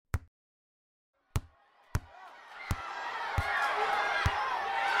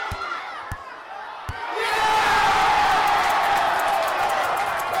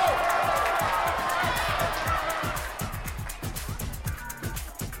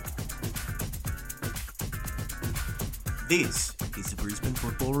This is the Brisbane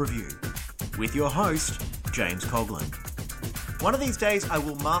Football Review with your host, James Coughlin. One of these days I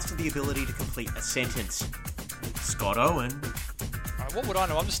will master the ability to complete a sentence. Scott Owen. What would I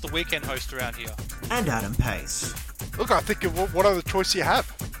know? I'm just the weekend host around here. And Adam Pace. Look, I think what other choice you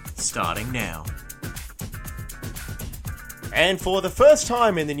have? Starting now. And for the first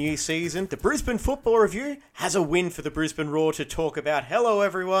time in the new season, the Brisbane Football Review has a win for the Brisbane Roar to talk about. Hello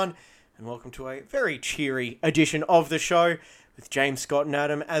everyone, and welcome to a very cheery edition of the show with James, Scott and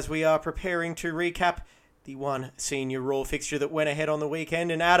Adam as we are preparing to recap the one senior Roar fixture that went ahead on the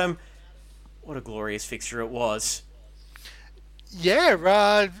weekend. And Adam, what a glorious fixture it was.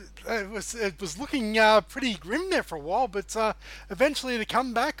 Yeah, it was looking pretty grim there for a while, but eventually the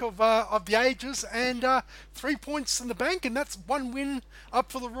comeback of the ages and 3 points in the bank, and that's one win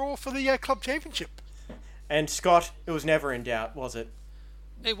up for the Roar for the club championship. And Scott, it was never in doubt, was it?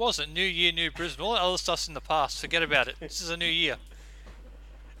 It wasn't. New year, new Brisbane. All that other stuff's in the past. Forget about it. This is a new year.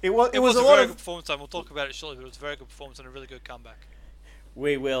 It was a very good performance. We'll talk about it shortly, but it was a very good performance and a really good comeback.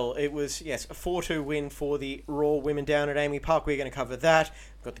 We will. It was, yes, a 4-2 win for the Roar women down at Amy Park. We're going to cover that.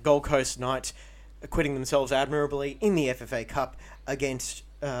 We've got the Gold Coast Knights acquitting themselves admirably in the FFA Cup against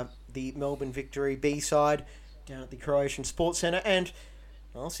the Melbourne Victory B-side down at the Croatian Sports Centre. And,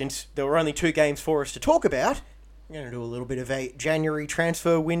 well, since there were only 2 games for us to talk about, we're going to do a little bit of a January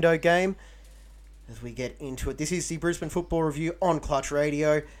transfer window game as we get into it. This is the Brisbane Football Review on Clutch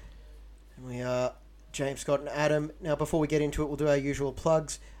Radio. And we are James, Scott and Adam. Now, before we get into it, we'll do our usual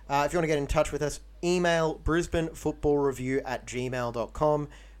plugs. If you want to get in touch with us, email brisbanefootballreview@gmail.com,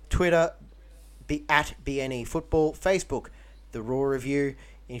 Twitter, at BNE Football, Facebook, The Raw Review.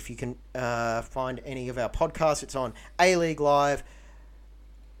 If you can find any of our podcasts, it's on A-League Live,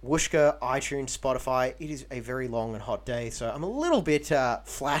 Whooshka, iTunes, Spotify. It is a very long and hot day, so I'm a little bit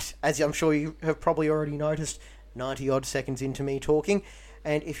flat, as I'm sure you have probably already noticed, 90-odd seconds into me talking.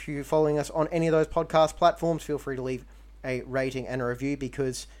 And if you're following us on any of those podcast platforms, feel free to leave a rating and a review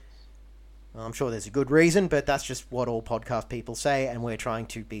because I'm sure there's a good reason, but that's just what all podcast people say, and we're trying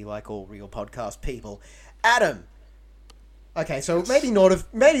to be like all real podcast people. Adam! Okay, so maybe not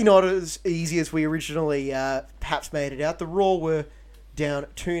as easy as we originally perhaps made it out. The Roar were down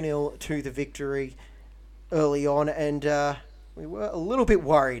 2-0 to the Victory early on, and we were a little bit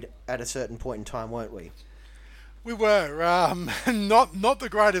worried at a certain point in time, weren't we? We were not the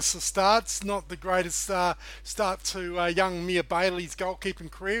greatest of starts, not the greatest start to young Mia Bailey's goalkeeping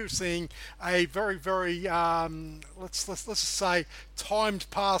career. Seeing a very let's just say timed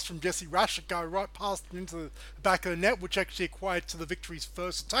pass from Jesse Rashik go right past him into the back of the net, which actually equated to the Victory's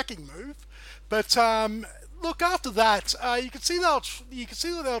first attacking move. But look, after that, you could see that they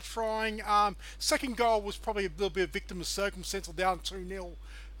were trying. Second goal was probably a little bit of victim of circumstance, down 2-0.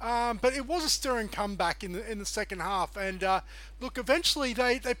 But it was a stirring comeback in the second half, and look, eventually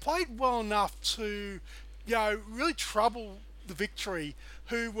they played well enough to, really trouble the Victory,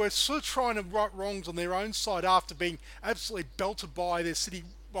 who were sort of trying to right wrongs on their own side after being absolutely belted by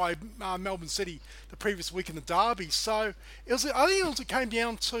Melbourne City the previous week in the derby. So I think it came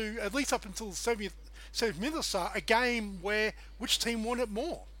down to, at least up until the 70th minute or so, a game where which team won it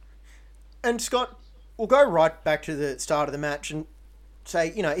more. And Scott, we'll go right back to the start of the match and say,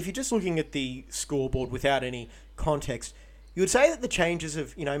 if you're just looking at the scoreboard without any context, you would say that the changes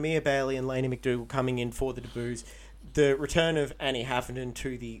of, Mia Bailey and Lainey McDougall coming in for the debuts, the return of Annie Haffenden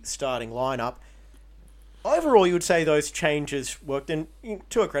to the starting lineup, overall you would say those changes worked. And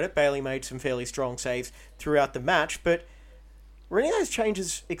to her credit, Bailey made some fairly strong saves throughout the match, but were any of those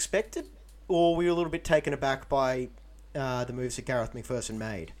changes expected, or were you a little bit taken aback by the moves that Gareth McPherson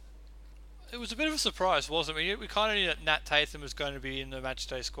made? It was a bit of a surprise, wasn't it? We kind of knew that Nat Tatham was going to be in the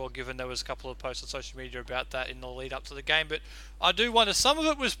matchday squad, given there was a couple of posts on social media about that in the lead up to the game. But I do wonder, some of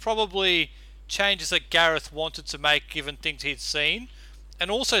it was probably changes that Gareth wanted to make, given things he'd seen. And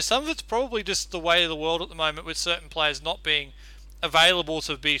also, some of it's probably just the way of the world at the moment, with certain players not being available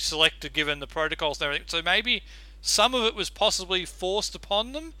to be selected, given the protocols and everything. So maybe some of it was possibly forced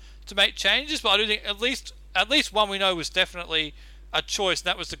upon them to make changes. But I do think at least one we know was definitely a choice, and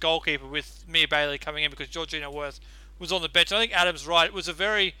that was the goalkeeper, with Mia Bailey coming in because Georgina Worth was on the bench. I think Adam's right. It was a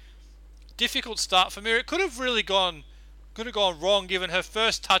very difficult start for Mia. It could have gone wrong, given her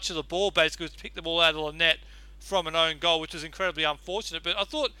first touch of the ball basically was to pick the ball out of the net from an own goal, which was incredibly unfortunate. But I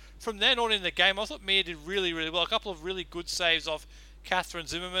thought from then on in the game, I thought Mia did really, really well. A couple of really good saves off Catherine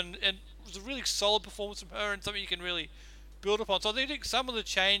Zimmerman, and it was a really solid performance from her and something you can really build upon. So I think some of the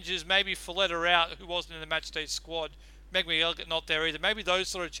changes, maybe Folletta out, who wasn't in the matchday squad, Meg McElligott not there either. Maybe those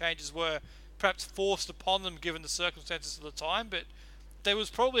sort of changes were perhaps forced upon them given the circumstances of the time, but there was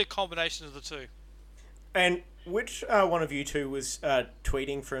probably a combination of the two. And which one of you two was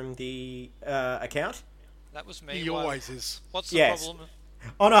tweeting from the account? That was me. He always is. What's the Yes. problem?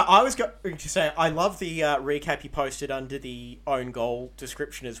 Oh no, I was going to say I love the recap you posted under the own goal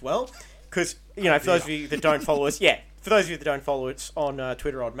description as well, because for those of you that don't follow us, for those of you that don't follow us on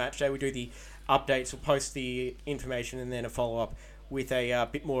Twitter on Matchday, we do the updates. We'll post the information and then a follow up with a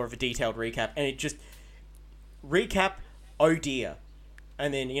bit more of a detailed recap, and it just recap. Oh dear,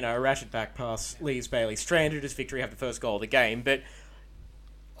 and then a ratchet back pass leaves Bailey stranded as Victory have the first goal of the game, but.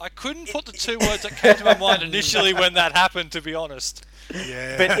 I couldn't put the two words that came to my mind initially when that happened, to be honest.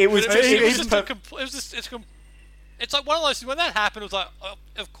 Yeah. But it was it's like one of those things, when that happened, it was like,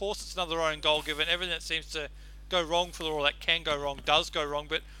 of course it's another own goal, given everything that seems to go wrong for the Roar, that can go wrong, does go wrong.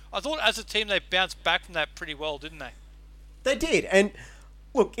 But I thought as a team they bounced back from that pretty well, didn't they? They did. And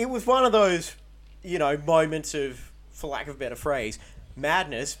look, it was one of those, moments of, for lack of a better phrase,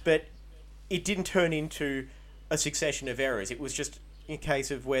 madness, but it didn't turn into a succession of errors. It was just a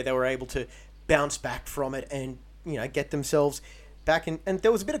case of where they were able to bounce back from it and, get themselves back in. And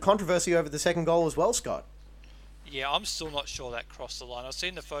there was a bit of controversy over the second goal as well, Scott. Yeah, I'm still not sure that crossed the line. I've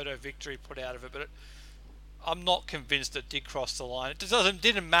seen the photo Victory put out of it, but I'm not convinced it did cross the line. It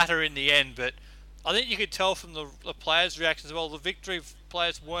didn't matter in the end, but I think you could tell from the players' reactions as well. The Victory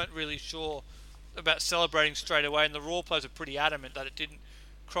players weren't really sure about celebrating straight away, and the Raw players were pretty adamant that it didn't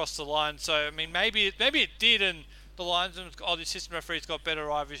cross the line. So, I mean, maybe it did, and the linesman's the assistant referee's got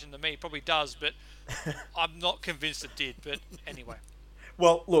better eye vision than me. He probably does, but I'm not convinced it did. But anyway.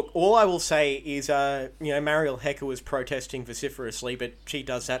 Well, look, all I will say is, Mariel Hecker was protesting vociferously, but she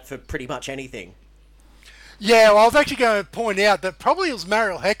does that for pretty much anything. Yeah, well, I was actually going to point out that probably it was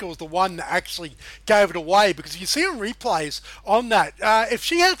Mariel Hecker was the one that actually gave it away, because you see on replays on that, if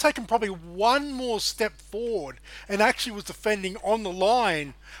she had taken probably one more step forward and actually was defending on the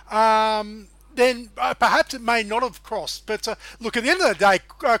line, then perhaps it may not have crossed. But look, at the end of the day,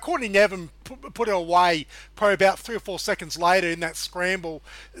 Courtney Nevin put it away probably about 3 or 4 seconds later in that scramble.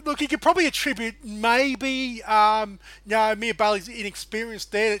 Look, you could probably attribute maybe Mia Bailey's inexperience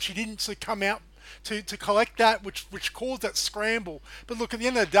there, that she didn't come out to collect that, which caused that scramble. But look, at the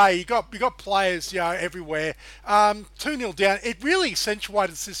end of the day, you got players everywhere. 2-0 down. It really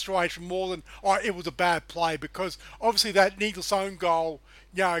accentuated the situation more than it was a bad play, because obviously that needless own goal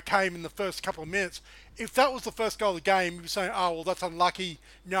came in the first couple of minutes. If that was the first goal of the game, you'd be saying, oh, well, that's unlucky.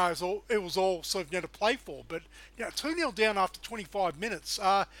 No, it was all sort of to play for. But 2-0 down after 25 minutes,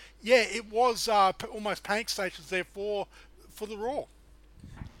 it was almost panic stations there for the Raw.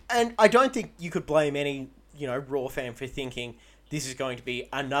 And I don't think you could blame any, Raw fan for thinking this is going to be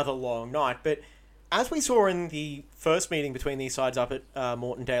another long night. But as we saw in the first meeting between these sides up at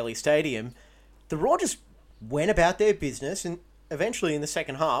Moreton Daily Stadium, the Raw just went about their business, and eventually in the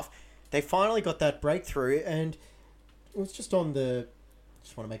second half, they finally got that breakthrough, and it was just on the...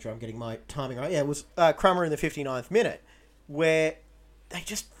 Just want to make sure I'm getting my timing right. Yeah, it was Crummer in the 59th minute, where they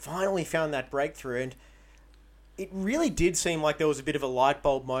just finally found that breakthrough, and it really did seem like there was a bit of a light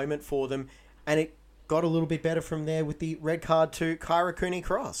bulb moment for them, and it got a little bit better from there with the red card to Kyra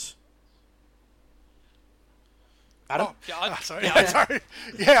Cooney-Cross. Adam? Sorry.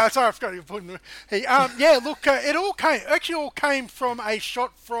 Yeah, sorry, I forgot you put in. Hey, look, it all came from a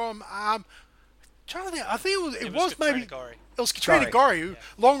shot from. Trying to think, I think it was maybe. Gorry. It was Katrina Gorry,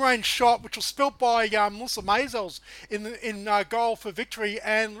 long range shot, which was spilt by Melissa Maisels in goal for Victory,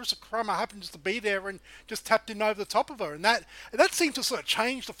 and Larissa Crummer happened just to be there and just tapped in over the top of her, and that seemed to sort of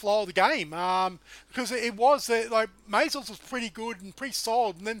change the flow of the game, because it was that Maisels was pretty good and pretty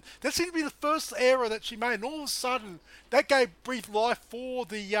solid, and then that seemed to be the first error that she made, and all of a sudden that gave brief life for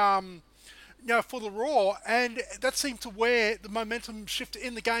the for the Raw, and that seemed to where the momentum shift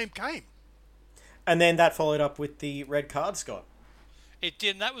in the game came. And then that followed up with the red card, Scott. It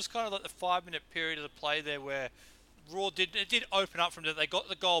did, and that was kind of like the 5-minute period of the play there where Raw did open up from there. They got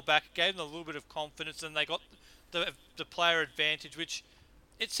the goal back, gave them a little bit of confidence, and they got the player advantage, which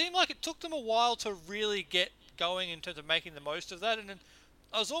it seemed like it took them a while to really get going in terms of making the most of that. And then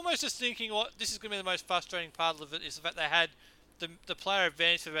I was almost just thinking, this is going to be the most frustrating part of it, is the fact they had the player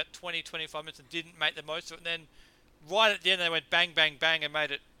advantage for about 20, 25 minutes and didn't make the most of it. And then right at the end, they went bang, bang, bang and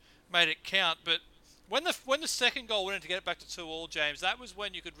made it count. But when the second goal went in to get it back to 2-2, James, that was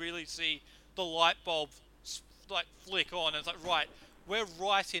when you could really see the light bulb flick on. And it's like, right, we're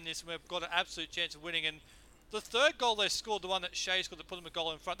right in this, and we've got an absolute chance of winning. And the third goal they scored, the one that Shea scored to put them a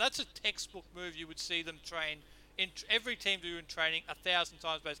goal in front, that's a textbook move you would see them train in every team do in training 1,000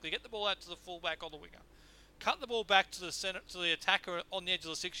 times. Basically, get the ball out to the fullback or the winger, cut the ball back to the attacker on the edge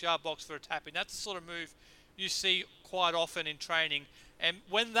of the 6-yard box for a tap in. That's the sort of move you see quite often in training. And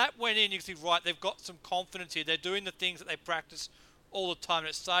when that went in, you can see, right, they've got some confidence here. They're doing the things that they practice all the time, and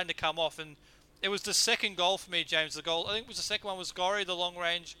it's starting to come off. And it was the second goal for me, James. The goal, I think it was the second one, was Gorry, the long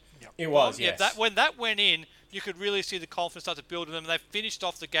range. Yep. It was, yes. Yeah, when that went in, you could really see the confidence start to build in them. And they finished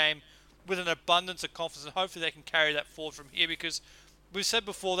off the game with an abundance of confidence, and hopefully they can carry that forward from here, because we've said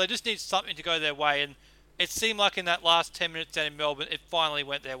before, they just need something to go their way. And it seemed like in that last 10 minutes down in Melbourne, it finally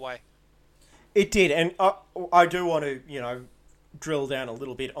went their way. It did, and I do want to, drill down a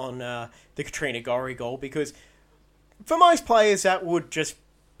little bit on the Katrina Gorry goal, because for most players that would just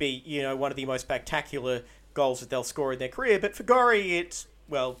be, one of the most spectacular goals that they'll score in their career, but for Gorry it's,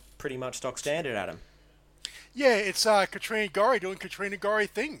 pretty much stock standard, Adam. Yeah, it's Katrina Gorry doing Katrina Gorry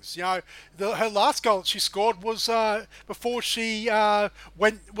things. Her last goal that she scored was before she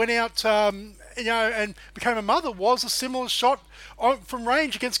went out, and became a mother, was a similar shot from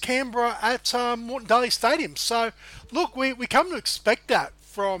range against Canberra at Moreton Daly Stadium. So, look, we come to expect that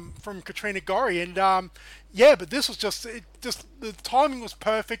from Katrina Gorry, and but this was just the timing was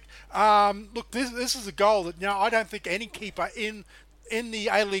perfect. Look, this is a goal that I don't think any keeper in the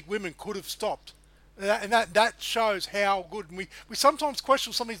A-League Women could have stopped. And that shows how good. And we sometimes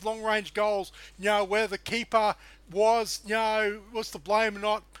question some of these long-range goals, whether the keeper was to blame or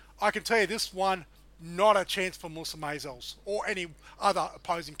not. I can tell you this one, not a chance for Melissa Maisels or any other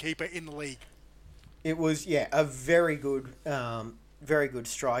opposing keeper in the league. It was, a very good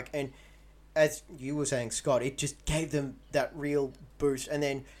strike. And as you were saying, Scott, it just gave them that real boost. And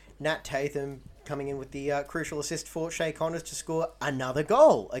then Nat Tatham coming in with the crucial assist for Shay Connors to score another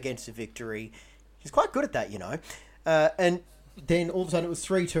goal against the Victory. He's quite good at that, and then all of a sudden it was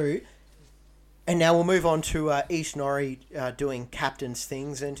 3-2. And now we'll move on to East Norrie doing captain's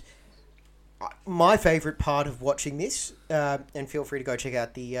things. And my favourite part of watching this, and feel free to go check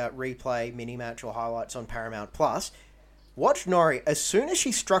out the replay, mini-match or highlights on Paramount+, watch Norrie, as soon as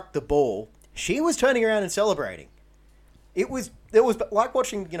she struck the ball, she was turning around and celebrating. It was like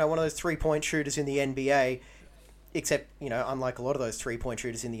watching, one of those three-point shooters in the NBA, except, unlike a lot of those three-point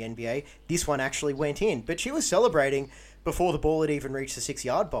shooters in the NBA, this one actually went in. But she was celebrating before the ball had even reached the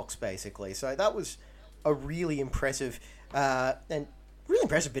 6-yard box, basically. So that was a really impressive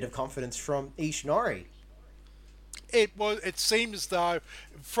bit of confidence from Ish Norrie. It seemed as though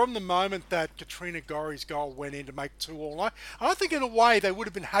from the moment that Katrina Gorry's goal went in to make 2-2, I think in a way they would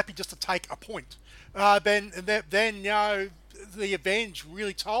have been happy just to take a point. Then the advantage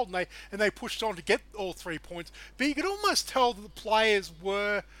really told, and they pushed on to get all 3 points. But you could almost tell that the players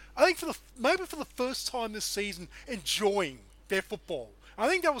were, I think, maybe for the first time this season, enjoying their football. I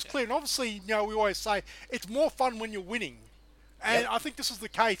think that was clear. And obviously, we always say it's more fun when you're winning. And I think this is the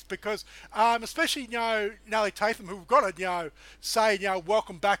case because, especially, Nellie Tatham, who we've got to, say,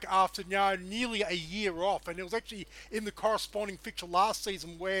 welcome back after, nearly a year off. And it was actually in the corresponding fixture last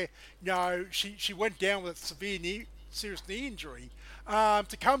season where, she went down with a serious knee injury,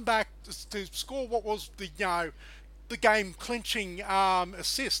 to come back to score what was the game clinching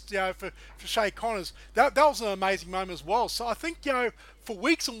assist for Shay Connors. That was an amazing moment as well. So I think for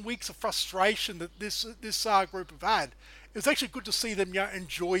weeks and weeks of frustration that this group have had, it was actually good to see them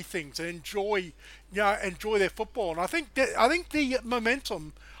enjoy things and enjoy their football. And I think the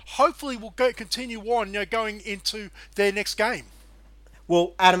momentum hopefully will continue on going into their next game.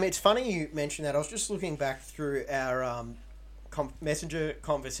 Well, Adam, it's funny you mentioned that. I was just looking back through our messenger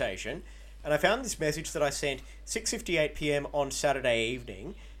conversation, and I found this message that I sent 6:58 p.m. on Saturday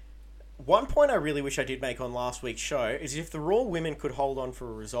evening. One point I really wish I did make on last week's show is if the Raw women could hold on for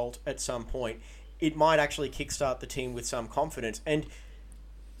a result at some point, it might actually kickstart the team with some confidence. And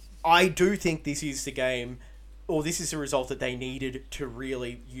I do think this is the game, or this is the result that they needed to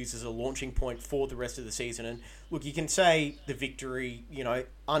really use as a launching point for the rest of the season. And look, you can say the Victory,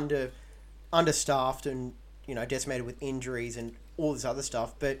 understaffed and, decimated with injuries and all this other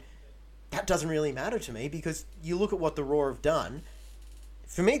stuff, but that doesn't really matter to me because you look at what the Raw have done.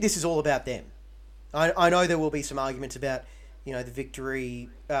 For me, this is all about them. I know there will be some arguments about, the Victory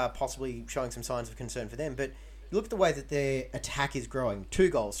possibly showing some signs of concern for them, but you look at the way that their attack is growing. 2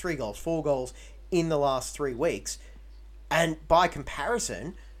 goals, 3 goals, 4 goals in the last 3 weeks. And by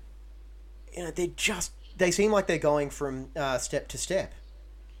comparison, they seem like they're going from step to step.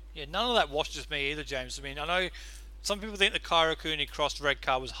 Yeah, none of that washes me either, James. I mean, I know some people think the Kyra Cooney crossed red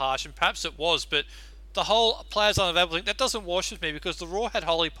card was harsh, and perhaps it was, but the whole players unavailable thing, that doesn't wash with me because the Raw had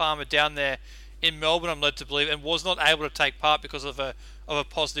Holly Palmer down there in Melbourne, I'm led to believe, and was not able to take part because of a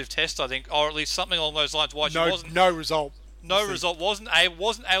positive test, I think, or at least something along those lines. Why she wasn't no result. No result. Wasn't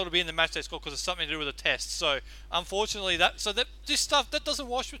able to be in the matchday squad because of something to do with a test. So unfortunately, this stuff that doesn't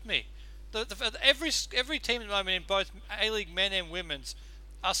wash with me. Every team at the moment in both A-League men and women's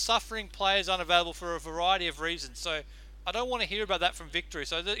are suffering players unavailable for a variety of reasons. So I don't want to hear about that from Victory.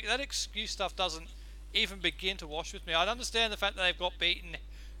 So that excuse stuff doesn't even begin to wash with me. I understand the fact that they've got beaten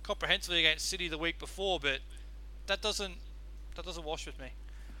comprehensively against City the week before, but that doesn't wash with me.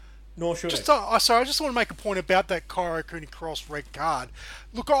 Nor should it. Sorry, I just want to make a point about that Cairo Cooney Cross red card.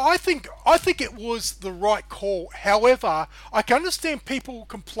 Look, I think it was the right call. However, I can understand people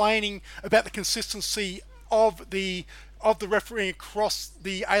complaining about the consistency of the refereeing across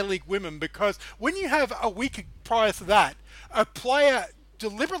the A-League women, because when you have a week prior to that, a player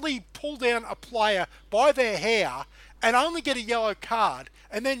deliberately pull down a player by their hair and only get a yellow card,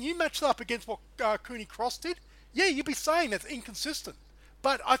 and then you match that up against what Cooney Cross did, yeah, you'd be saying that's inconsistent.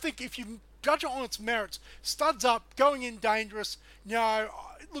 But I think if you judge it on its merits, studs up, going in dangerous,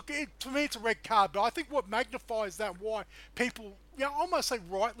 look, to me it's a red card, but I think what magnifies that, why people, almost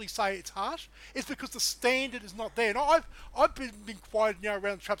rightly say it's harsh, is because the standard is not there. And I've been quoted,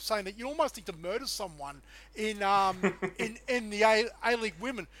 around the trap saying that you almost need to murder someone in the A-League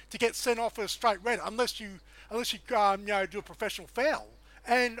women to get sent off for a straight red, unless you do a professional foul.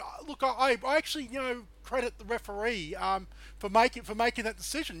 And look, I actually credit the referee for making that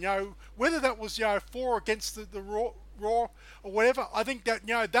decision. Whether that was for or against the Raw or whatever, I think that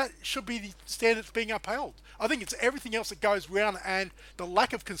that should be the standard that's being upheld. I think it's everything else that goes around, and the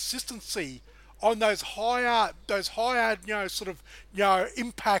lack of consistency on those higher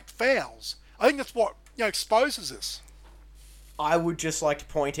impact fouls. I think that's what exposes this. I would just like to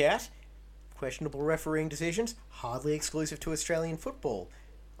point out, questionable refereeing decisions, hardly exclusive to Australian football.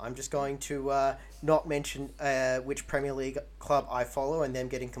 I'm just going to not mention which Premier League club I follow and them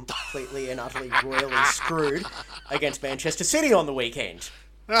getting completely and utterly royally screwed against Manchester City on the weekend.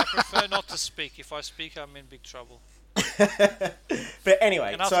 I prefer not to speak. If I speak, I'm in big trouble. But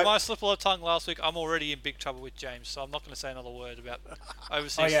anyway, and after my slip of the tongue last week, I'm already in big trouble with James, so I'm not going to say another word about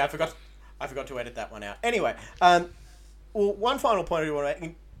overseas. Oh yeah, I forgot to edit that one out. Anyway, well, one final point I do want to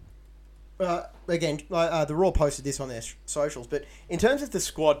make. Again, the Raw posted this on their socials, but in terms of the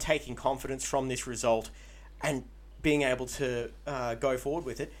squad taking confidence from this result and being able to go forward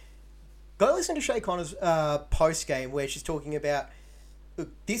with it, go listen to Shay Connor's post-game where she's talking about, look,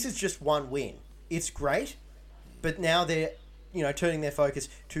 this is just one win. It's great, but now they're turning their focus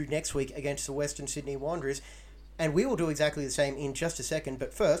to next week against the Western Sydney Wanderers, and we will do exactly the same in just a second.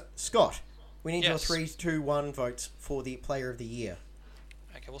 But first, Scott, we need your 3-2-1 votes for the Player of the Year.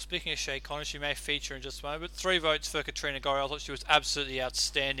 Okay, well, speaking of Shay Connor, she may feature in just a moment, but 3 votes for Katrina Gorry. I thought she was absolutely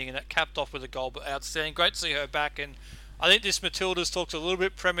outstanding, and that capped off with a goal, but outstanding. Great to see her back, and I think this Matilda's talk's a little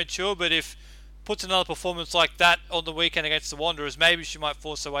bit premature, but if puts another performance like that on the weekend against the Wanderers, maybe she might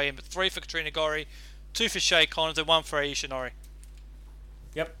force her way in. But 3 for Katrina Gorry, 2 for Shay Connors, and 1 for Aisha Norrie.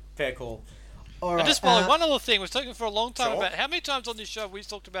 Yep, fair call. All right. And just one other thing, we've spoken for a long time about how many times on this show we've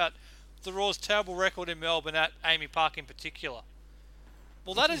talked about the Raw's terrible record in Melbourne at Amy Park in particular.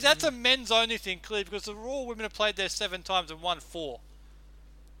 Well, that's a men's only thing, clearly, because the Raw women have played there 7 times and won 4.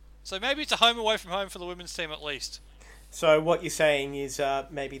 So maybe it's a home away from home for the women's team at least. So what you're saying is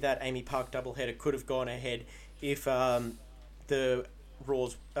maybe that Amy Park doubleheader could have gone ahead if the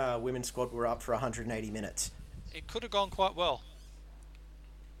Raw's women's squad were up for 180 minutes. It could have gone quite well.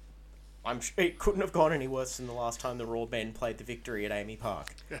 I'm sure it couldn't have gone any worse than the last time the Raw men played the Victory at Amy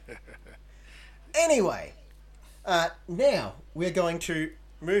Park. Anyway, now we're going to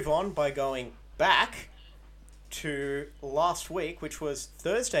move on by going back to last week, which was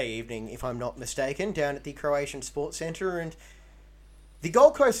Thursday evening, if I'm not mistaken, down at the Croatian Sports Centre. And the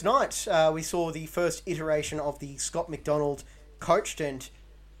Gold Coast Knights, we saw the first iteration of the Scott McDonald coached and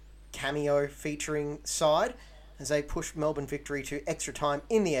cameo featuring side as they pushed Melbourne Victory to extra time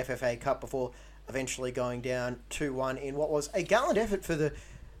in the FFA Cup before eventually going down 2-1 in what was a gallant effort for the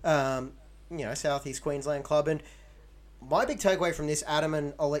South East Queensland club. And my big takeaway from this, Adam,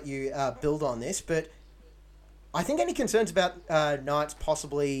 and I'll let you build on this, but I think any concerns about Knights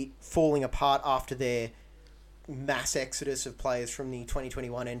possibly falling apart after their mass exodus of players from the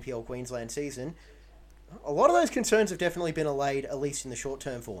 2021 NPL Queensland season, a lot of those concerns have definitely been allayed, at least in the short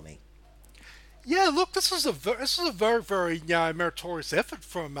term for me. Yeah, look, this is a very, very meritorious effort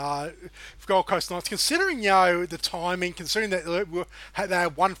from Gold Coast Knights, considering the timing, considering that they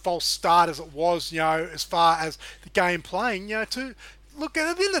had one false start as it was, as far as the game playing, to look,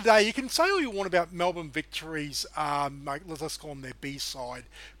 at the end of the day, you can say all you want about Melbourne Victory's, let's call them their B side,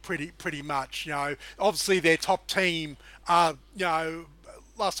 pretty much. Obviously their top team, last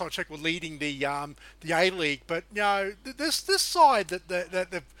time I checked, were leading the A League, but this side that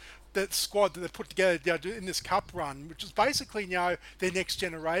they've that squad that they put together, in this cup run, which is basically, their next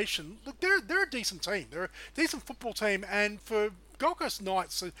generation. Look, they're a decent team. They're a decent football team, and for Gold Coast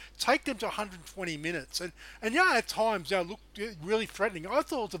Knights to take them to 120 minutes, and at times, looked really threatening. I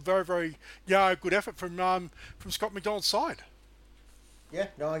thought it was a very, very, good effort from Scott McDonald's side. Yeah,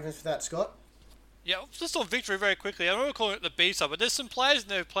 no arguments for that, Scott. Yeah, just on Victory very quickly. I remember calling it the B side, but there's some players in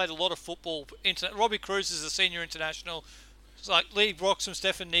there who've played a lot of football. Robbie Cruz is a senior international. It's like Lee Broxham,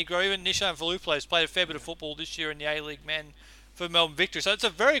 Stefan Negro, even Nishan Valuple has played a fair bit of football this year in the A-League men for Melbourne Victory. So it's a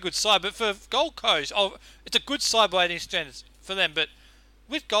very good side. But for Gold Coast, it's a good side by any standards for them. But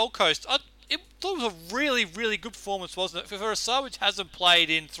with Gold Coast, I thought it was a really, really good performance, wasn't it? For a side which hasn't played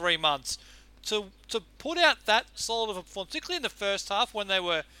in 3 months, to put out that solid of a performance, particularly in the first half when they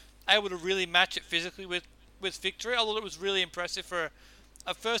were able to really match it physically with Victory. I thought it was really impressive for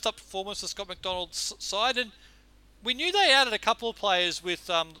a first up performance for Scott McDonald's side. And we knew they added a couple of players with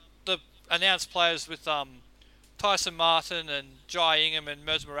the announced players with Tyson Martin and Jai Ingham and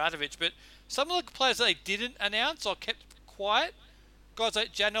Mers Muratovic, but some of the players that they didn't announce or kept quiet, guys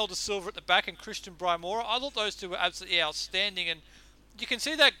like Janelle De Silva at the back and Christian Brymora, I thought those two were absolutely outstanding. And you can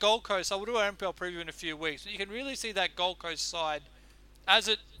see that Gold Coast, I will do an NPL preview in a few weeks, but you can really see that Gold Coast side as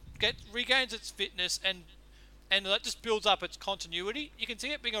it regains its fitness and that just builds up its continuity. You can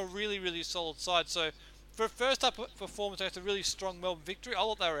see it being a really, really solid side. So for a first up performance against a really strong Melbourne Victory, I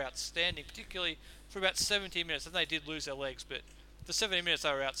thought they were outstanding, particularly for about 17 minutes. And they did lose their legs, but for 17 minutes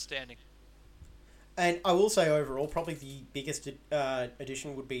they were outstanding. And I will say overall, probably the biggest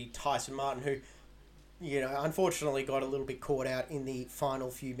addition would be Tyson Martin, who, unfortunately got a little bit caught out in the final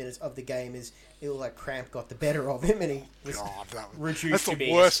few minutes of the game as it looked like cramp got the better of him and he was reduced That's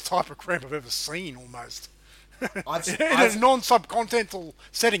the worst type of cramp I've ever seen, almost. In a non-subcontinental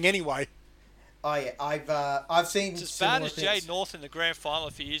setting anyway. Oh yeah, I've seen. It's as bad as Jade North in the grand final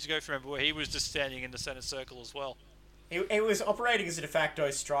a few years ago, if you remember, where he was just standing in the centre circle as well. He was operating as a de facto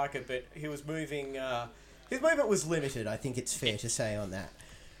striker, but he was moving. His movement was limited. I think it's fair to say on that.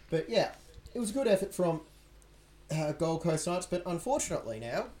 But yeah, it was a good effort from Gold Coast Knights. But unfortunately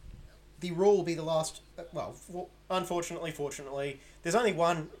now, the Roar will be the last. Fortunately, there's only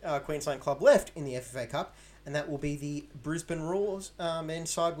one Queensland club left in the FFA Cup, and that will be the Brisbane Roars men's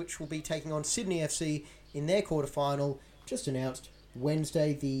side, which will be taking on Sydney FC in their quarterfinal, just announced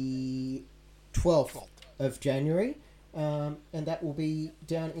Wednesday the 12th of January. And that will be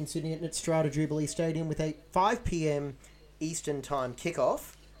down in Sydney at Strata Jubilee Stadium with a 5 p.m. Eastern Time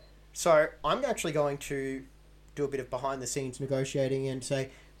kickoff. So I'm actually going to do a bit of behind-the-scenes negotiating and say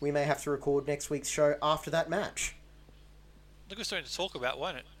we may have to record next week's show after that match. Look, it's something to talk about,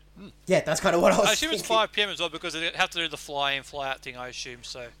 won't it? Yeah, that's kind of what I was I assume thinking. it's 5 p.m. as well because they have to do the fly-in, fly-out thing, I assume.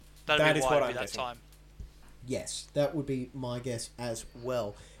 So that'll be why it'll be that time. Yes, that would be my guess as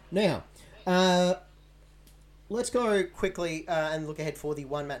well. Now, let's go quickly and look ahead for the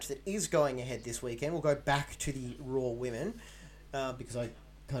one match that is going ahead this weekend. We'll go back to the Raw women because I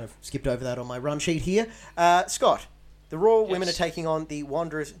kind of skipped over that on my run sheet here. Scott, the Raw women are taking on the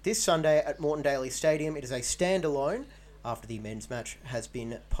Wanderers this Sunday at Moreton Daily Stadium. It is a standalone after the men's match has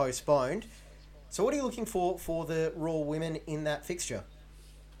been postponed. So what are you looking for the Raw women in that fixture?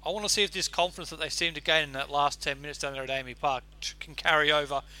 I want to see if this confidence that they seem to gain in that last 10 minutes down there at Amy Park can carry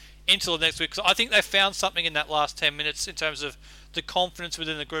over into the next week. Because I think they found something in that last 10 minutes in terms of the confidence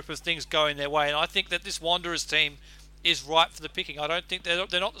within the group of things going their way. And I think that this Wanderers team is ripe for the picking. I don't think they're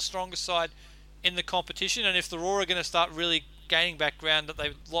not the strongest side in the competition. And if the Raw are going to start really gaining back ground that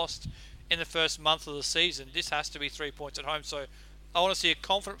they've lost in the first month of the season, this has to be 3 points at home. So I want to see a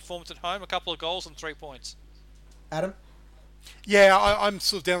confident performance at home, a couple of goals and 3 points. Adam? Yeah, I'm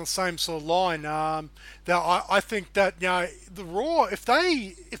sort of down the same sort of line. I think that the Raw, if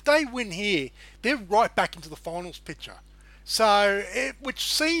they win here, they're right back into the finals picture. So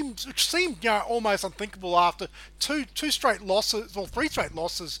which seemed almost unthinkable after two straight losses or 3 straight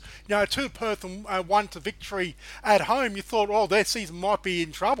losses. 2 to Perth and 1 to Victory at home. You thought, their season might be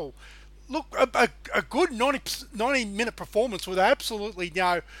in trouble. Look, a good 90-minute performance would absolutely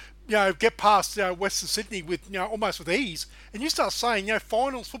get past Western Sydney with almost with ease, and you start saying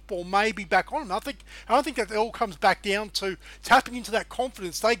finals football may be back on. I don't think that it all comes back down to tapping into that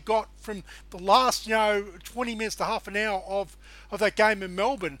confidence they got from the last 20 minutes to half an hour of that game in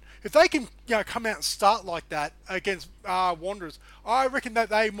Melbourne. If they can come out and start like that against Wanderers, I reckon that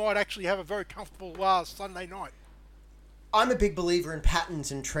they might actually have a very comfortable Sunday night. I'm a big believer in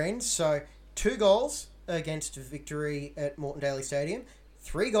patterns and trends. So 2 goals against Victory at Moreton Daily Stadium,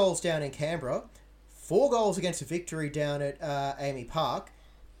 3 goals down in Canberra, 4 goals against a Victory down at Amy Park.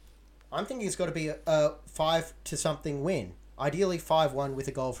 I'm thinking it's got to be a 5-something win. Ideally 5-1 with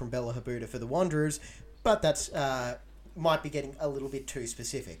a goal from Bella Habuda for the Wanderers, but that's might be getting a little bit too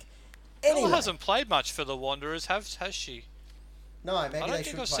specific. Anyway, Bella hasn't played much for the Wanderers, has she? No, maybe I they don't should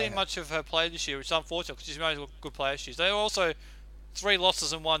think I've play seen her. much of her play this year, which is unfortunate because she's a very good player. They are also 3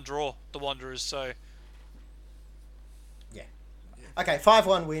 losses and 1 draw, the Wanderers, so... Yeah. Okay,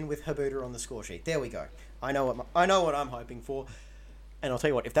 5-1 win with Habuda on the score sheet. There we go. I know what I'm hoping for. And I'll tell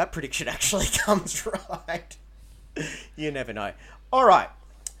you what, if that prediction actually comes right, you never know. All right.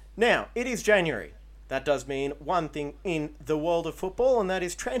 Now, it is January. That does mean one thing in the world of football, and that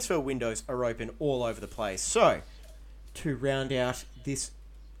is transfer windows are open all over the place. So, to round out this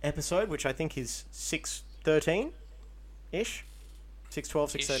episode, which I think is 6:13-ish, 6:12,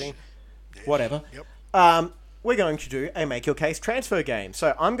 6:13, whatever. Yep. We're going to do a Make Your Case transfer game.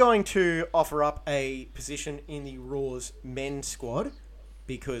 So I'm going to offer up a position in the Raw's men's squad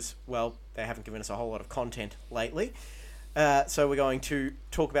because, well, they haven't given us a whole lot of content lately. So we're going to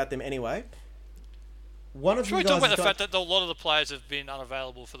talk about them anyway. One of Should you we talk guys about the has fact that a lot of the players have been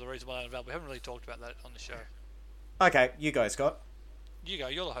unavailable for the reason why they're unavailable? We haven't really talked about that on the show. Okay, you go, Scott. You go,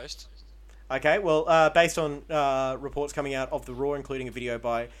 you're the host. Okay, well, based on reports coming out of the Raw, including a video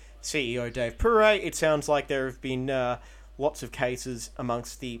by CEO Dave Purre, it sounds like there have been lots of cases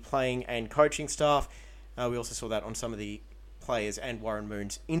amongst the playing and coaching staff. We also saw that on some of the players and Warren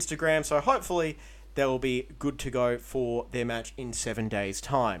Moon's Instagram. So hopefully they will be good to go for their match in 7 days'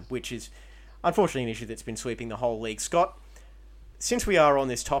 time, which is unfortunately an issue that's been sweeping the whole league. Scott, since we are on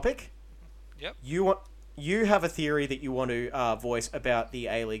this topic, Yep. you have a theory that you want to voice about the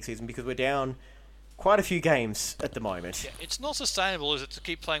A-League season because we're down quite a few games at the moment. Yeah, it's not sustainable, is it, to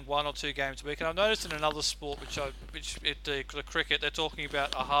keep playing 1 or 2 games a week? And I've noticed in another sport, the cricket, they're talking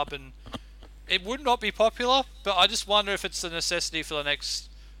about a hub, and it would not be popular, but I just wonder if it's a necessity for the next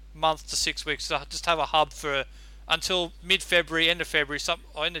month to 6 weeks to just have a hub for until mid-February, end of February,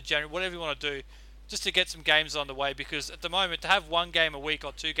 or end of January, whatever you want to do, just to get some games on the way. Because at the moment, to have 1 game a week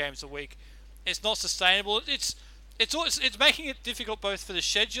or 2 games a week, it's not sustainable. It's making it difficult both for the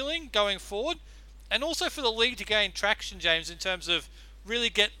scheduling going forward, and also for the league to gain traction, James, in terms of really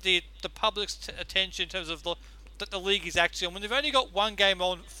get the public's attention in terms of that the league is actually on. When they've only got 1 game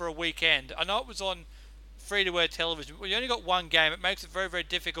on for a weekend, I know it was on free-to-air television, but when you only got 1 game, it makes it very, very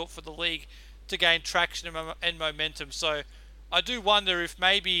difficult for the league to gain traction and momentum. So I do wonder if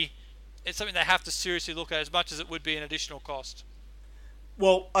maybe it's something they have to seriously look at as much as it would be an additional cost.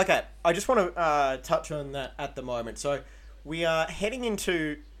 Well, okay, I just want to touch on that at the moment. So we are heading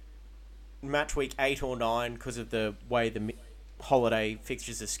into match week 8 or 9 because of the way the holiday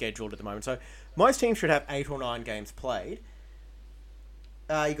fixtures are scheduled at the moment. So most teams should have 8 or 9 games played.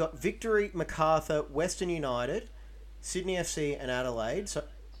 You got Victory, MacArthur, Western United, Sydney FC and Adelaide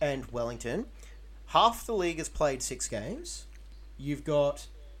and Wellington. Half the league has played 6 games. You've got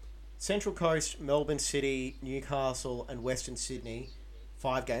Central Coast, Melbourne City, Newcastle and Western Sydney,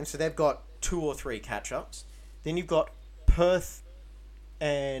 5 games. So they've got 2 or 3 catch-ups. Then you've got Perth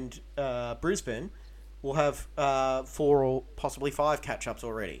and Brisbane will have 4 or possibly 5 catch-ups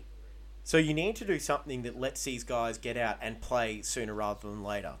already. So you need to do something that lets these guys get out and play sooner rather than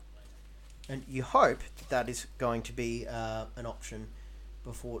later. And you hope that is going to be an option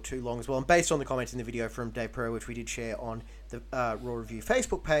before too long as well. And based on the comments in the video from Dave Pro, which we did share on the Raw Review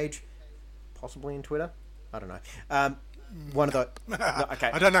Facebook page, possibly in Twitter, I don't know. One of the...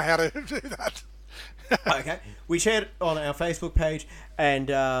 Okay. I don't know how to do that. Okay. We shared it on our Facebook page, and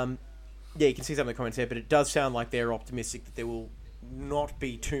yeah, you can see some of the comments there, but it does sound like they're optimistic that there will not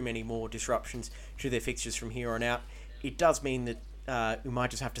be too many more disruptions to their fixtures from here on out. It does mean that we might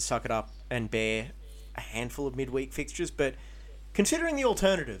just have to suck it up and bear a handful of midweek fixtures, but considering the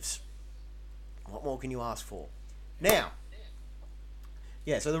alternatives, what more can you ask for? Now,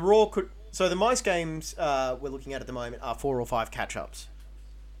 yeah, so the Raw could... So the most games we're looking at the moment are 4 or 5 catch-ups,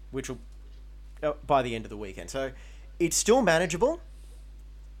 which will... by the end of the weekend. So it's still manageable.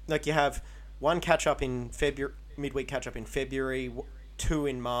 Like you have 1 catch-up in February, midweek catch-up in February, 2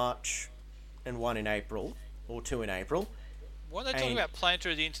 in March, and 1 in April, or 2 in April. Weren't they talking about playing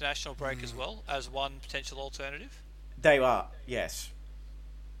through the international break as well as one potential alternative? They are, yes.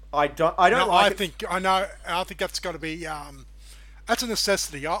 I think that's got to be that's a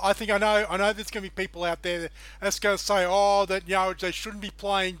necessity. I know there's going to be people out there that's going to say, that they shouldn't be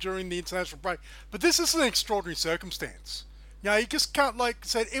playing during the international break. But this is an extraordinary circumstance. You just can't, like I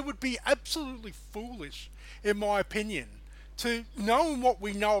said, it would be absolutely foolish, in my opinion, to knowing what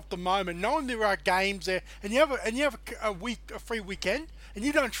we know at the moment, knowing there are games there, and you have a free weekend, and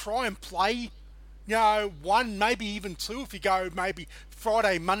you don't try and play 1, maybe even 2 if you go maybe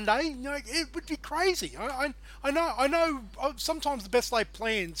Friday, Monday, it would be crazy. I know. Sometimes the best laid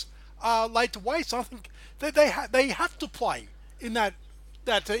plans are laid to waste. I think that they have to play in that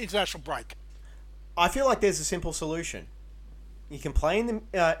international break. I feel like there's a simple solution. You can play in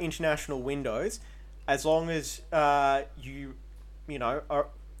the international windows as long as you've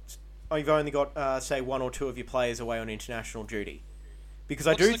only got say one or two of your players away on international duty. Because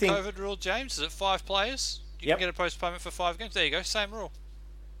What's I do the think COVID rule, James? Is it 5 players? You Yep. can get a postponement for 5 games. There you go, same rule.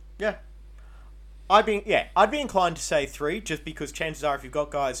 yeah, I'd be inclined to say 3, just because chances are if you've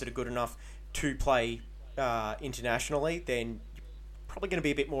got guys that are good enough to play internationally, then you're probably going to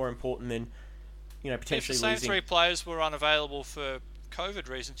be a bit more important than If the potentially same losing. 3 players were unavailable for COVID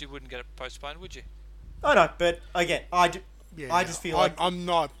reasons, you wouldn't get it postponed, would you? I know, but again, I Yeah, just feel like I'm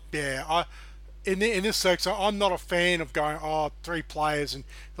not. Yeah, in this sector, I'm not a fan of going 3 players and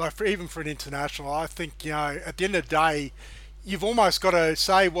even for an international. I think at the end of the day, you've almost got to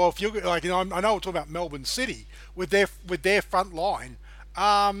say, well, if you're I know we're talking about Melbourne City with their front line.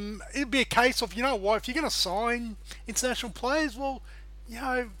 It'd be a case of what, if you're going to sign international players, well,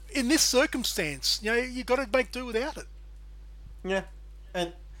 in this circumstance, you got to make do without it. yeah,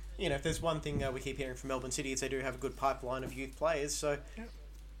 and if there's one thing we keep hearing from Melbourne City is they do have a good pipeline of youth players, so.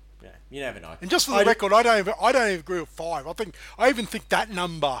 Yeah, you never know. And just for the record, I don't even agree with 5. I even think that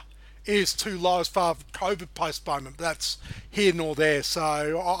number is too low as far as COVID postponement. But that's here nor there.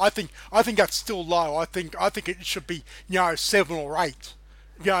 So I think that's still low. I think it should be 7 or 8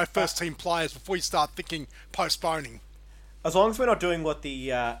 first team players before you start thinking postponing. As long as we're not doing what the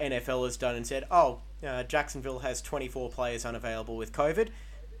NFL has done and said, Jacksonville has 24 players unavailable with COVID,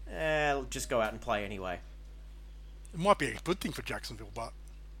 just go out and play anyway. It might be a good thing for Jacksonville, but.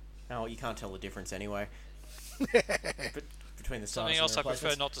 Oh, you can't tell the difference anyway. Between the stars Something and else the I prefer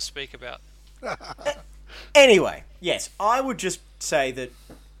replacements. not to speak about. Anyway, yes, I would just say that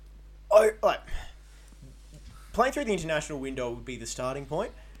playing through the international window would be the starting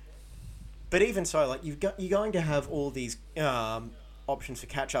point. But even so, you're going to have all these options for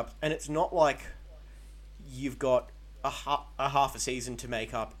catch-ups, and it's not like you've got a half a season to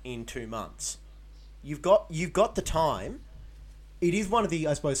make up in 2 months. You've got the time. It is one of the,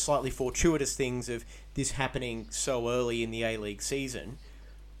 I suppose, slightly fortuitous things of this happening so early in the A-League season,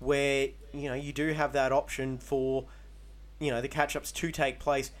 where, you do have that option for, the catch-ups to take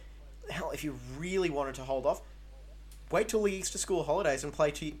place. Hell, if you really wanted to hold off, wait till the Easter school holidays and play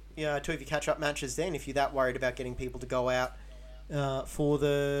 2 of your catch-up matches then, if you're that worried about getting people to go out for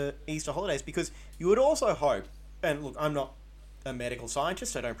the Easter holidays. Because you would also hope, and look, I'm not a medical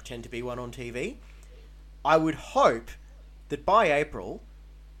scientist, I don't pretend to be one on TV, I would hope that by April,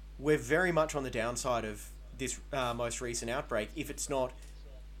 we're very much on the downside of this most recent outbreak, if it's not,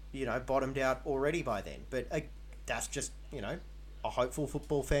 bottomed out already by then. But that's just, a hopeful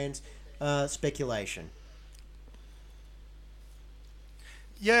football fan's speculation.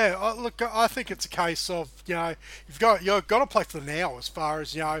 Yeah, look, I think it's a case of you've got to play for the now, as far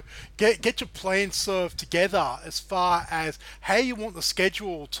as get your plans sort of together as far as how you want the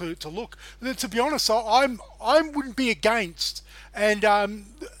schedule to look. And to be honest, I wouldn't be against, and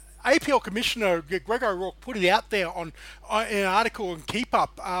APL Commissioner Greg O'Rourke put it out there in an article in Keep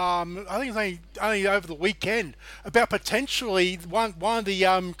Up. I think it's only over the weekend, about potentially one of the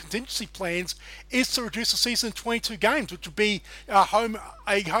contingency plans is to reduce the season to 22 games, which would be a home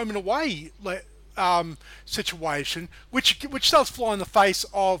and away situation, which does fly in the face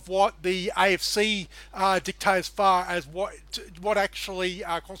of what the AFC dictate as far as what actually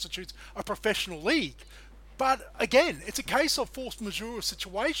constitutes a professional league. But again, it's a case of force majeure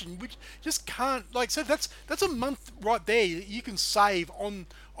situation, which just can't, like I said, that's a month right there that you can save on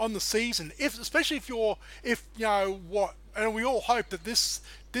the season. Especially if and we all hope that this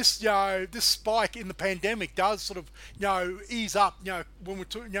spike in the pandemic does sort of ease up when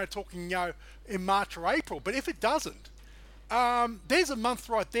we're talking in March or April. But if it doesn't, there's a month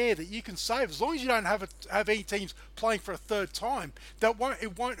right there that you can save, as long as you don't have any teams playing for a third time. It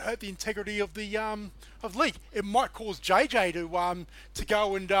won't hurt the integrity of the league. It might cause JJ to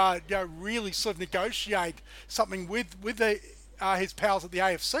go and really sort of negotiate something with his pals at the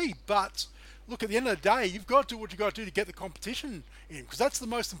AFC. But look, at the end of the day, you've got to do what you've got to do to get the competition in, because that's the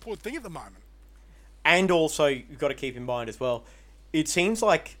most important thing at the moment. And also, you've got to keep in mind as well, it seems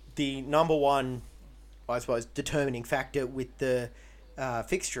like the number one, I suppose, determining factor with the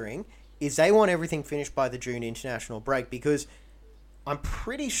fixturing is they want everything finished by the June international break, because I'm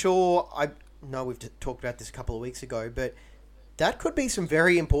pretty sure, I know we've talked about this a couple of weeks ago, but that could be some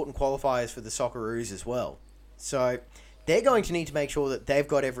very important qualifiers for the Socceroos as well. So they're going to need to make sure that they've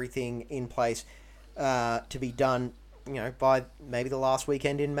got everything in place to be done, by maybe the last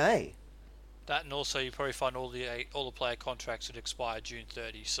weekend in May. That, and also you probably find all the player contracts would expire June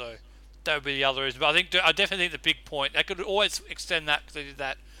 30. So that would be the other reason. But I definitely think the big point, they could always extend that, because they did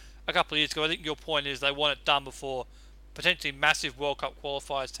that a couple of years ago. I think your point is they want it done before potentially massive World Cup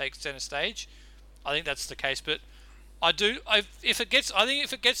qualifiers take center stage. I think that's the case. But I think if it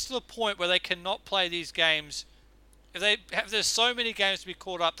gets to the point where they cannot play these games, there's so many games to be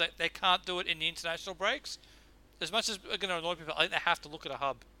caught up that they can't do it in the international breaks, as much as it's going to annoy people, I think they have to look at a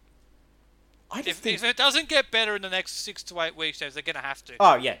hub. If it doesn't get better in the next 6 to 8 weeks, they're going to have to.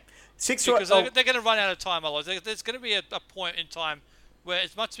 Oh, yeah. Because they're going to run out of time otherwise. There's going to be a point in time where,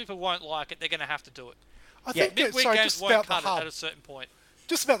 as much as people won't like it, they're going to have to do it. I think midweek games won't cut it at a certain point.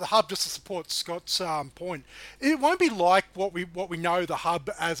 Just about the hub, just to support Scott's point, it won't be like what we know the hub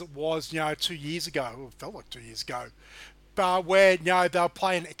as it was, 2 years ago. Or it felt like 2 years ago. Where they're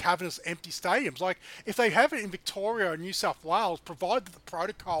playing at cavernous empty stadiums. Like if they have it in Victoria or New South Wales, provided that the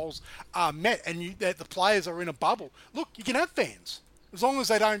protocols are met and that the players are in a bubble, look, you can have fans as long as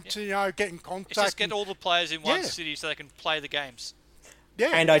they don't get in contact. It's just get all the players in one city so they can play the games.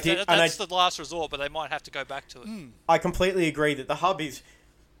 Yeah, and that's the last resort, but they might have to go back to it. I completely agree that the hub is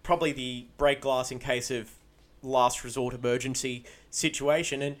probably the break glass in case of last resort emergency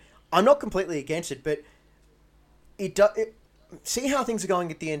situation, and I'm not completely against it, but see how things are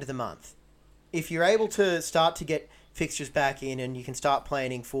going at the end of the month. If you're able to start to get fixtures back in and you can start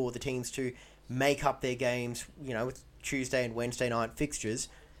planning for the teams to make up their games, with Tuesday and Wednesday night fixtures,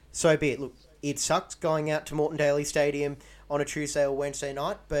 so be it. Look, it sucks going out to Moreton Daily Stadium on a Tuesday or Wednesday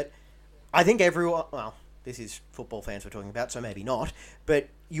night, but I think everyone... Well, this is football fans we're talking about, so maybe not, but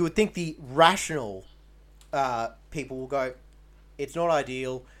you would think the rational people will go, it's not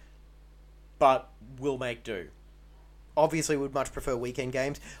ideal, but we'll make do. Obviously, would much prefer weekend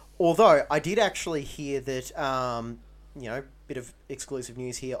games. Although, I did actually hear that, bit of exclusive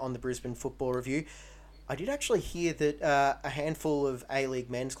news here on the Brisbane Football Review. I did actually hear that a handful of A-League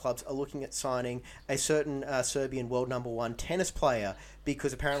men's clubs are looking at signing a certain Serbian world number 1 tennis player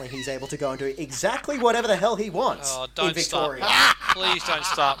because apparently he's able to go and do exactly whatever the hell he wants in Victoria. Please don't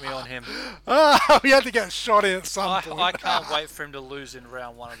start me on him. We had to get shot in at some point. I can't wait for him to lose in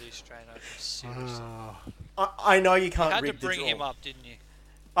round 1 of the Australian Open. Seriously. I know you can't rig the draw. You had to bring him up, didn't you?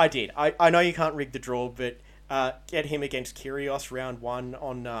 I did. I know you can't rig the draw, but get him against Kyrgios round 1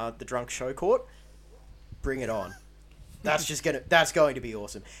 on the Drunk Show Court. Bring it on. That's going to be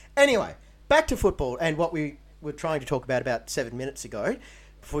awesome. Anyway, back to football and what we were trying to talk about 7 minutes ago,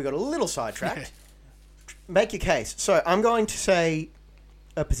 before we got a little sidetracked. Make your case. So I'm going to say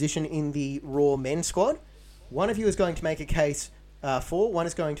a position in the Raw men's squad. One of you is going to make a case for, one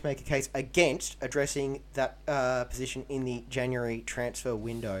is going to make a case against addressing that position in the January transfer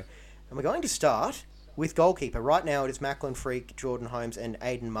window. And we're going to start with goalkeeper. Right now it is Macklin Freak, Jordan Holmes and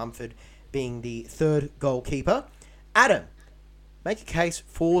Aidan Mumford being the third goalkeeper. Adam, make a case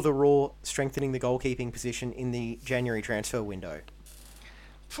for the Raw strengthening the goalkeeping position in the January transfer window.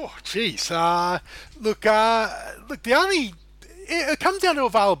 Oh, jeez. Look, the only... It comes down to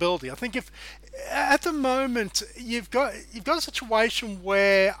availability. I think if at the moment you've got a situation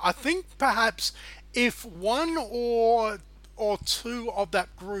where I think perhaps if one or two of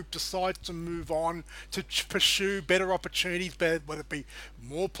that group decide to move on to pursue better opportunities, whether it be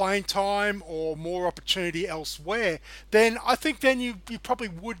more playing time or more opportunity elsewhere, then I think then you probably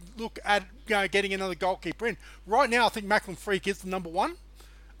would look at getting another goalkeeper in. Right now, I think Macklin Freak is the number 1.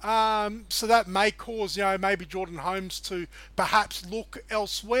 So that may cause, maybe Jordan Holmes to perhaps look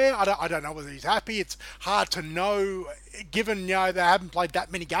elsewhere. I don't know whether he's happy. It's hard to know, given, they haven't played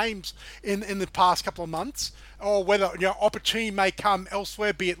that many games in the past couple of months, or whether, opportunity may come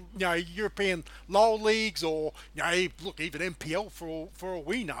elsewhere, be it, European lower leagues or, even NPL for all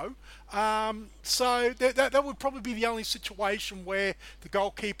we know. So that would probably be the only situation where the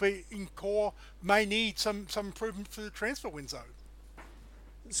goalkeeper in core may need some improvement for the transfer window.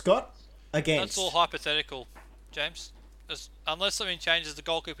 Scott, against. That's all hypothetical, James. Unless something changes, the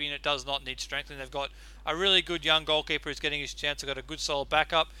goalkeeper unit does not need strengthening. They've got a really good young goalkeeper who's getting his chance. They've got a good solid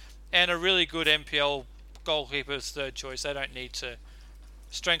backup and a really good NPL goalkeeper as third choice. They don't need to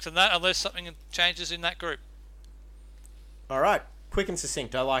strengthen that unless something changes in that group. All right. Quick and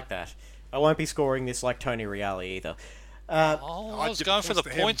succinct. I like that. I won't be scoring this like Tony Reale either. I was going for the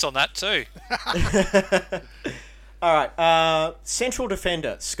points on that too. All right, central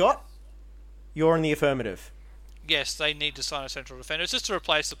defender. Scott, you're in the affirmative. Yes, they need to sign a central defender. It's just to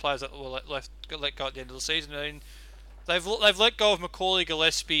replace the players that were let go at the end of the season. I mean, they've let go of Macaulay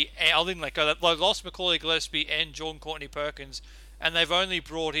Gillespie. They've lost Macaulay Gillespie and Jordan Courtney Perkins, and they've only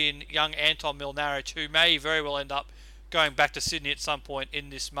brought in young Anton Milnaric, who may very well end up going back to Sydney at some point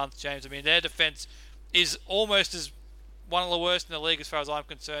in this month, James. I mean, their defence is almost as one of the worst in the league as far as I'm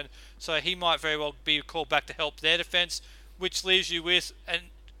concerned. So he might very well be called back to help their defence, which leaves you with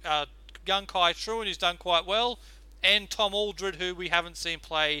young Kai Truan, who's done quite well, and Tom Aldred, who we haven't seen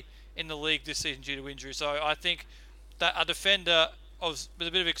play in the league this season due to injury. So I think that a defender with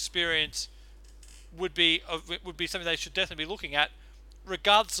a bit of experience would be something they should definitely be looking at,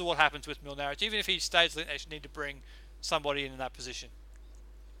 regardless of what happens with Milnarich. Even if he stays, I think they should need to bring somebody in that position.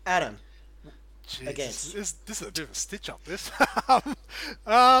 Adam. Jeez, Against. this is a bit of a stitch up, this.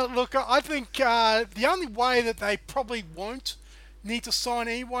 Look, I think the only way that they probably won't need to sign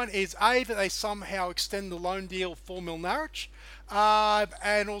anyone is A, that they somehow extend the loan deal for Milnarich,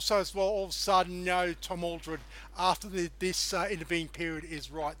 and also as well, all of a sudden, Tom Aldred, after this intervening period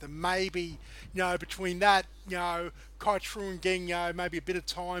is right, that maybe, between that, Kai Truan getting, maybe a bit of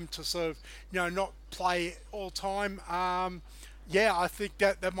time to sort of, not play all the time, yeah, I think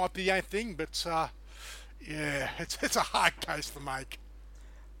that might be the only thing, but yeah, it's a hard case to make.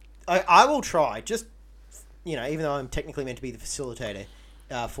 I will try, just, even though I'm technically meant to be the facilitator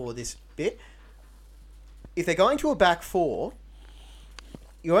for this bit. If they're going to a back four,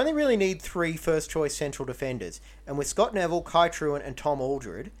 you only really need 3 first-choice central defenders. And with Scott Neville, Kai Truan, and Tom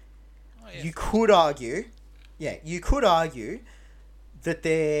Aldred, you could argue that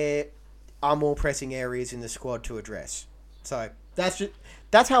there are more pressing areas in the squad to address. So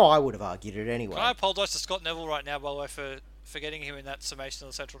that's how I would have argued it anyway. Can I apologise to Scott Neville right now, by the way, for forgetting him in that summation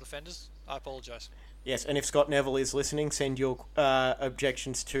of the central defenders? I apologise. Yes, and if Scott Neville is listening, send your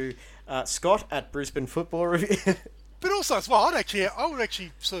objections to Scott at Brisbane Football Review. But also as well, I would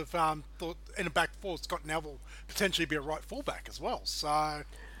actually sort of thought in a back four, Scott Neville potentially be a right fullback as well. So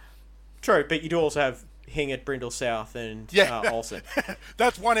True, but you do also have Hing at Brindle South and Olsen.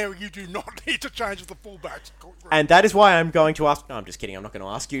 That's one area you do not need to change with the fullbacks. And that is why I'm going to ask... No, I'm just kidding. I'm not going to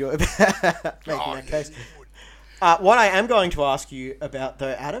ask you about making that case. What I am going to ask you about,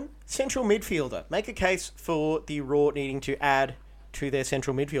 though, Adam, central midfielder. Make a case for the Raw needing to add to their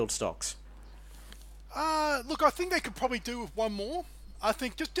central midfield stocks. Look, I think they could probably do with one more. I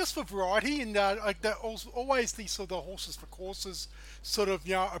think just for variety, and always the sort of the horses for courses sort of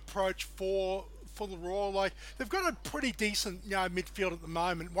approach for the Raw. Like, they've got a pretty decent midfield at the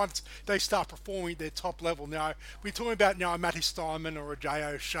moment. Once they start performing at their top level, we're talking about a Matty Steinman or a Jay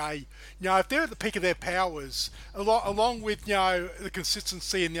O'Shea. If they're at the peak of their powers, along with the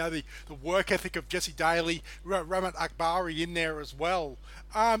consistency and the work ethic of Jesse Daly, Ramat Akbari in there as well.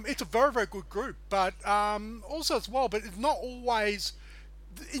 It's a very, very good group, but also as well, but it's not always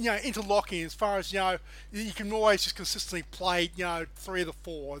interlocking as far as you can always just consistently play 3 of the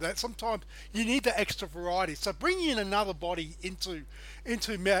 4. That sometimes you need the extra variety. So bringing in another body into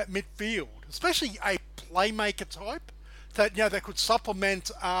midfield, especially a playmaker type that that could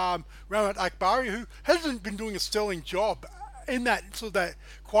supplement Ramat Akbari, who hasn't been doing a sterling job in that sort of that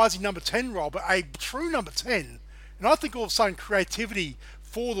quasi number 10 role, but a true number 10. And I think all of a sudden creativity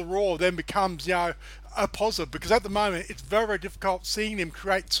for the Raw then becomes a positive, because at the moment it's very, very difficult seeing them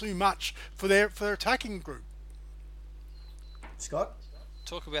create too much for their attacking group. Scott?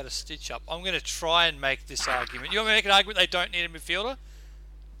 Talk about a stitch up. I'm going to try and make this argument. You want me to make an argument they don't need a midfielder?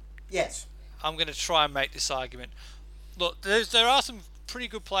 Yes. I'm going to try and make this argument. Look, there are some pretty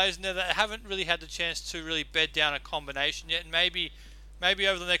good players in there that haven't really had the chance to really bed down a combination yet, and maybe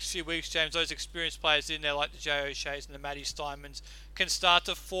over the next few weeks, James, those experienced players in there like the Jay O'Sheas and the Matty Steinmans can start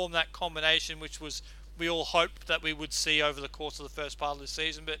to form that combination which we all hoped that we would see over the course of the first part of the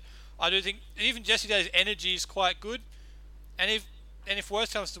season. But I do think even Jesse Daly's energy is quite good, and if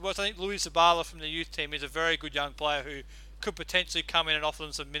worse comes to worse, I think Louis Zabala from the youth team is a very good young player who could potentially come in and offer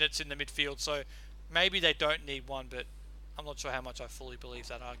them some minutes in the midfield. So maybe they don't need one, but I'm not sure how much I fully believe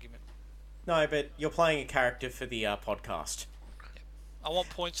that argument. No, but you're playing a character for the podcast. I want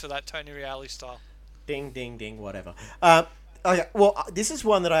points for that, Tony Reali style. Ding, ding, ding, whatever. Okay, well, this is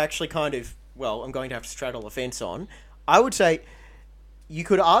one that I actually I'm going to have to straddle the fence on. I would say you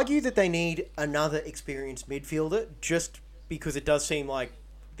could argue that they need another experienced midfielder, just because it does seem like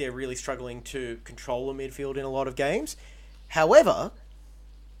they're really struggling to control the midfield in a lot of games. However,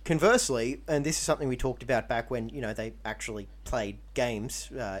 conversely, and this is something we talked about back when they actually played games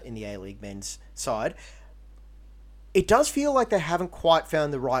in the A-League men's side, it does feel like they haven't quite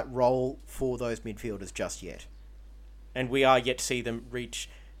found the right role for those midfielders just yet. And we are yet to see them reach,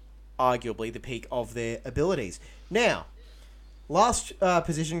 arguably, the peak of their abilities. Now, last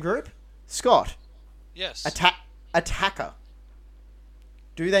position group, Scott. Yes. Attacker.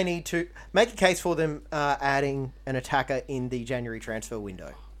 Do they need to make a case for them adding an attacker in the January transfer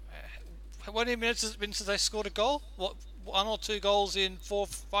window? How many minutes has it been since they scored a goal? What, 1 or 2 goals in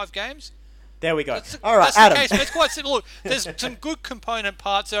 4-5 games? There we go. That's All right, that's Adam. the case. It's quite simple. Look, there's some good component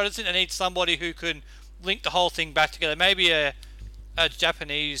parts there. I just think they need somebody who can link the whole thing back together. Maybe a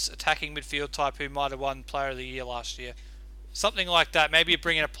Japanese attacking midfield type who might have won Player of the Year last year. Something like that. Maybe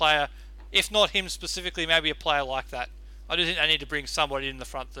bring in a player, if not him specifically, maybe a player like that. I do think they need to bring somebody in the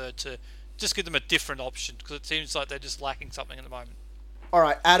front third to just give them a different option, because it seems like they're just lacking something at the moment. All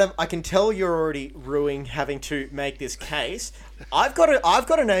right, Adam, I can tell you're already ruining having to make this case. I've got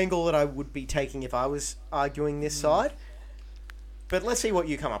an angle that I would be taking if I was arguing this side. But let's see what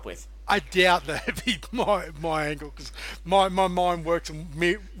you come up with. I doubt that'd be my angle, because my mind works in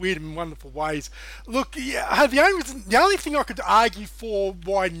weird and wonderful ways. Look, yeah, the only thing I could argue for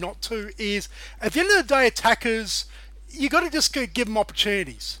why not to is, at the end of the day, attackers, you got to just give them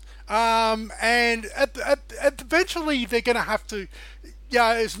opportunities. And eventually they're going to have to,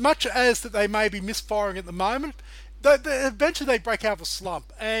 as much as that they may be misfiring at the moment, eventually they break out of a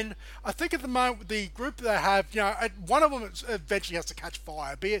slump. And I think at the moment, with the group they have, one of them eventually has to catch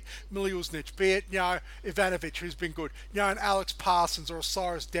fire, be it Miliusnic, be it, Ivanovic, who's been good, and Alex Parsons or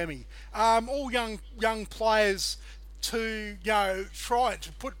Osiris Demi. All young players to, try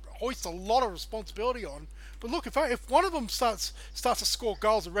to hoist a lot of responsibility on. But look, if one of them starts to score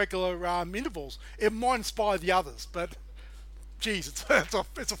goals at regular intervals, it might inspire the others. But, geez,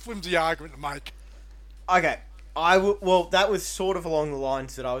 it's a flimsy argument to make. Okay. Well, that was sort of along the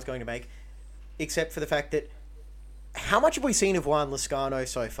lines that I was going to make, except for the fact that how much have we seen of Juan Lezcano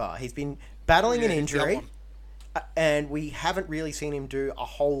so far? He's been battling an injury, and we haven't really seen him do a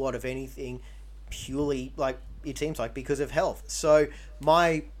whole lot of anything purely, it seems like, because of health. So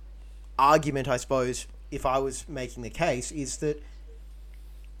my argument, I suppose, if I was making the case, is that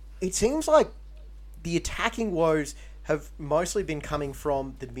it seems like the attacking woes have mostly been coming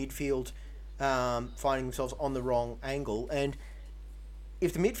from the midfield finding themselves on the wrong angle. And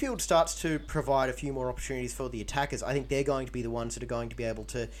if the midfield starts to provide a few more opportunities for the attackers, I think they're going to be the ones that are going to be able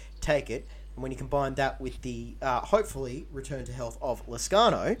to take it. And when you combine that with the, hopefully, return to health of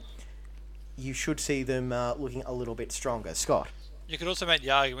Lezcano, you should see them looking a little bit stronger. Scott? You could also make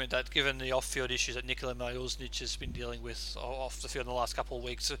the argument that, given the off-field issues that Nikola Miliusnic has been dealing with off the field in the last couple of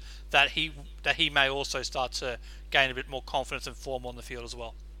weeks, that he may also start to gain a bit more confidence and form on the field as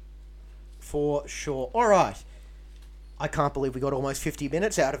well. For sure. All right. I can't believe we got almost 50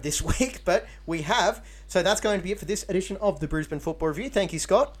 minutes out of this week, but we have. So that's going to be it for this edition of the Brisbane Football Review. Thank you,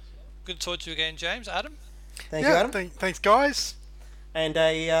 Scott. Good to talk to you again, James. Adam? Thank you, Adam. Thanks, guys. And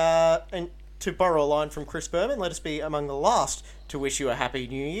to borrow a line from Chris Berman, let us be among the last to wish you a happy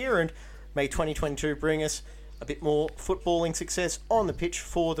new year, and may 2022 bring us a bit more footballing success on the pitch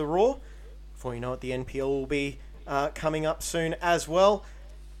for the Roar. Before you know it, the NPL will be coming up soon as well.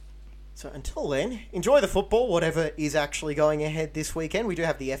 So until then, enjoy the football, whatever is actually going ahead this weekend. We do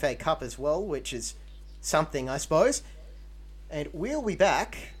have the FA Cup as well, which is something, I suppose. And we'll be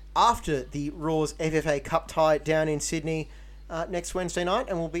back after the Roar's FFA Cup tie down in Sydney next Wednesday night,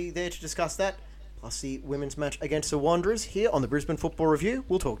 and we'll be there to discuss that, plus the women's match against the Wanderers here on the Brisbane Football Review.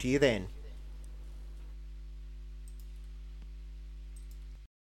 We'll talk to you then.